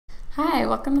Hi,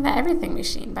 welcome to the Everything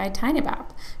Machine by Tinybop.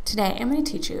 Today I'm going to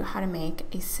teach you how to make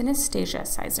a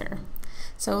synesthesia-sizer.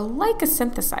 So like a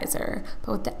synthesizer,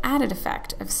 but with the added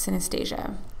effect of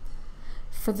synesthesia.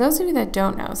 For those of you that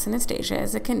don't know, synesthesia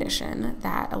is a condition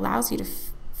that allows you to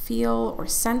feel or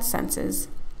sense senses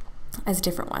as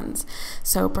different ones.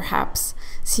 So perhaps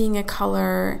seeing a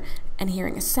color and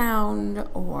hearing a sound,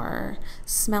 or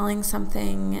smelling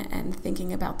something and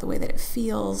thinking about the way that it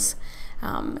feels.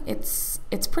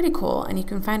 It's pretty cool, and you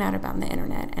can find out about it on the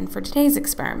internet. And for today's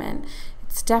experiment,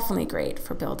 it's definitely great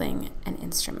for building an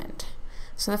instrument.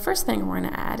 So the first thing we're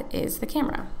going to add is the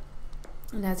camera.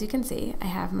 And as you can see, I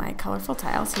have my colorful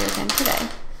tiles here again today,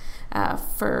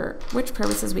 for which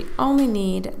purposes we only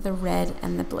need the red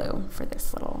and the blue for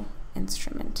this little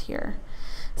instrument here.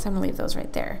 So I'm going to leave those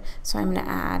right there. So I'm going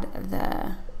to add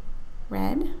the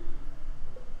red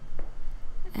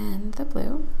and the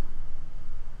blue.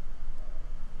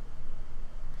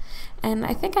 And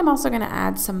I think I'm also going to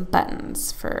add some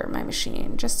buttons for my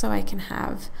machine, just so I can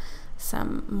have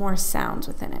some more sounds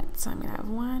within it. So I'm going to have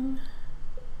 1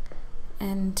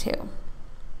 and 2.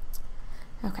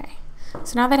 Okay,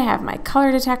 so now that I have my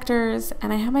color detectors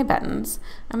and I have my buttons,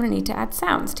 I'm going to need to add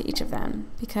sounds to each of them,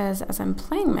 because as I'm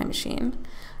playing my machine,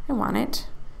 I want it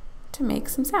to make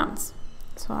some sounds.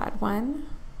 So I'll add 1,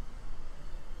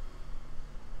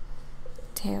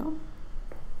 2,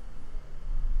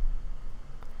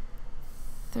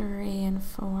 3 and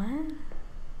 4.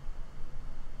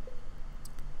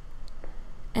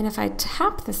 And if I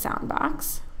tap the sound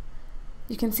box,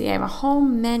 you can see I have a whole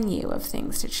menu of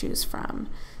things to choose from.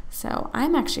 So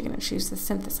I'm actually going to choose the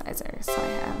synthesizer. So I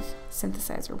have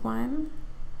synthesizer 1,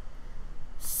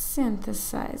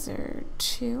 synthesizer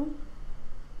 2.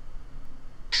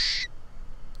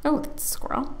 Oh, that's a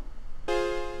squirrel.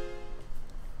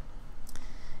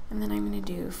 And then I'm going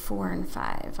to do 4 and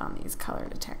 5 on these color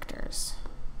detectors.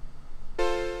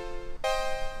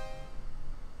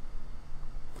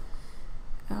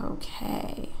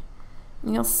 Okay,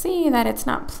 and you'll see that it's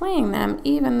not playing them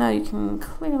even though you can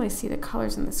clearly see the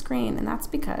colors on the screen, and that's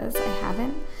because I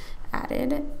haven't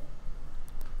added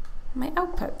my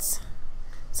outputs.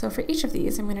 So for each of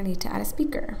these I'm going to need to add a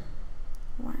speaker.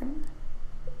 1,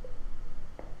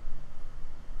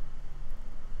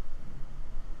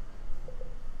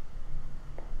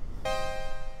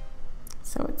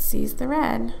 so it sees the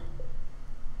red,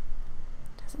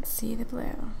 doesn't see the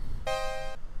blue.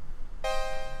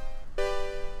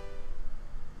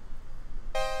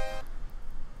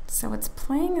 So it's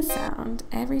playing a sound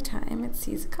every time it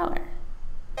sees a color.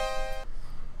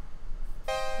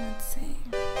 Let's see.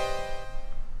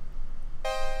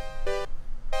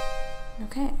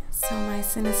 Okay, so my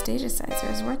synesthesia-sizer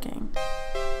is working.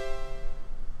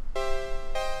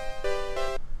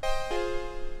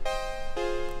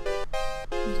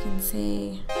 You can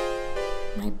see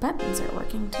my buttons are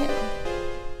working too.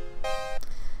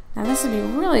 Now this would be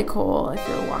really cool if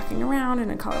you're walking around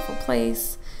in a colorful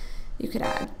place. You could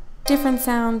add different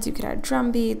sounds, you could add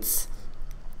drum beats,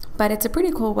 but it's a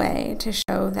pretty cool way to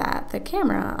show that the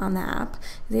camera on the app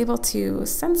is able to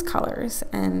sense colors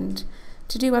and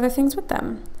to do other things with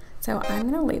them. So I'm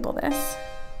going to label this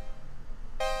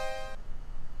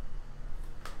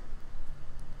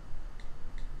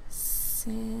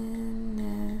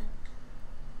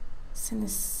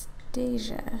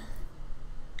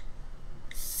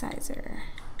synesthesia-sizer.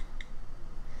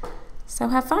 So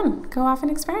have fun, go off and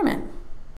experiment.